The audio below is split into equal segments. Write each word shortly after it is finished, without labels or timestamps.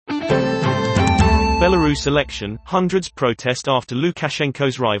Belarus election, hundreds protest after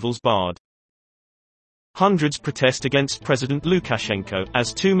Lukashenko's rivals barred. Hundreds protest against President Lukashenko,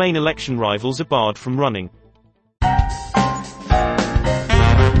 as two main election rivals are barred from running.